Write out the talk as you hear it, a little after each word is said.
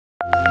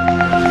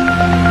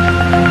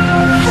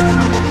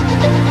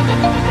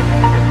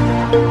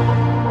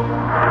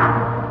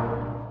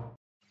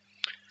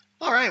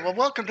right,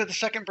 well, welcome to the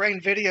Second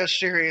Brain video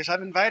series.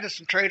 I've invited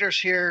some traders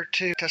here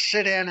to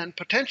sit in and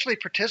potentially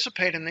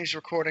participate in these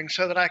recordings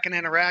so that I can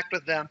interact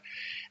with them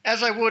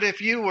as I would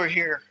if you were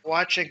here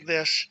watching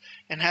this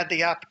and had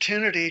the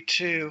opportunity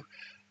to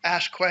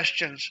ask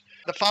questions.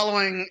 The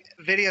following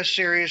video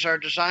series are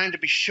designed to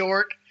be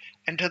short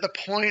and to the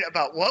point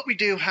about what we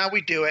do, how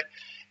we do it,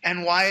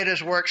 and why it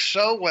has worked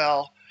so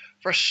well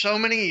for so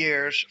many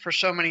years for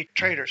so many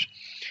traders.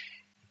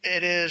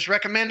 It is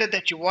recommended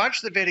that you watch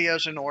the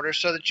videos in order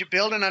so that you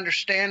build an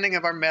understanding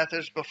of our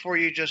methods before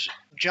you just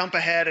jump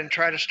ahead and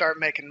try to start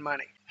making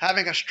money.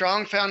 Having a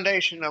strong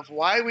foundation of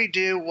why we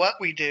do what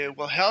we do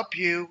will help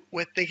you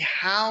with the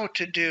how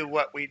to do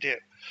what we do.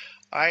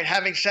 All right,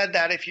 having said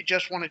that, if you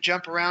just want to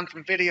jump around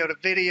from video to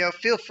video,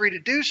 feel free to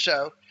do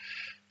so.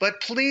 But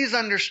please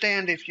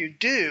understand, if you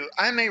do,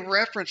 I may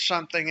reference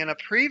something in a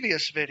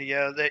previous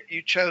video that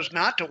you chose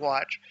not to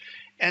watch,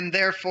 and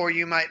therefore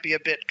you might be a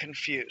bit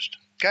confused.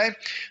 Okay,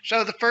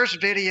 so the first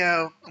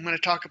video, I'm going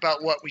to talk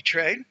about what we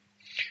trade.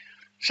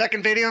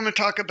 Second video, I'm going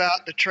to talk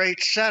about the trade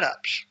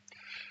setups.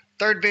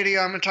 Third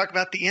video, I'm going to talk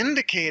about the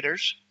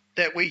indicators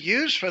that we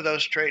use for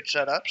those trade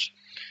setups.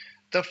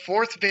 The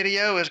fourth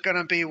video is going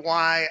to be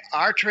why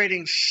our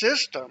trading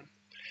system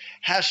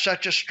has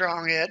such a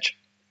strong edge.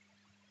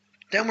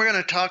 Then we're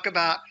going to talk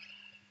about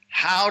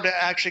how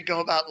to actually go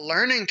about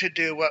learning to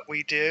do what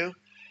we do.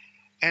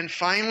 And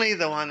finally,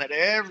 the one that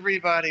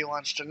everybody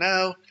wants to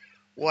know,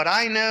 what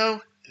I know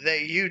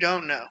that you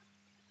don't know.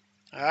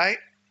 All right?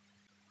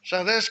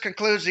 So this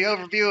concludes the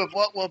overview of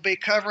what we'll be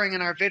covering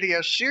in our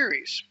video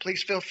series.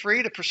 Please feel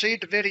free to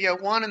proceed to video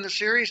 1 in the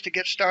series to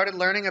get started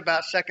learning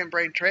about second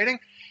brain trading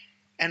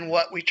and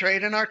what we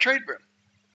trade in our trade room.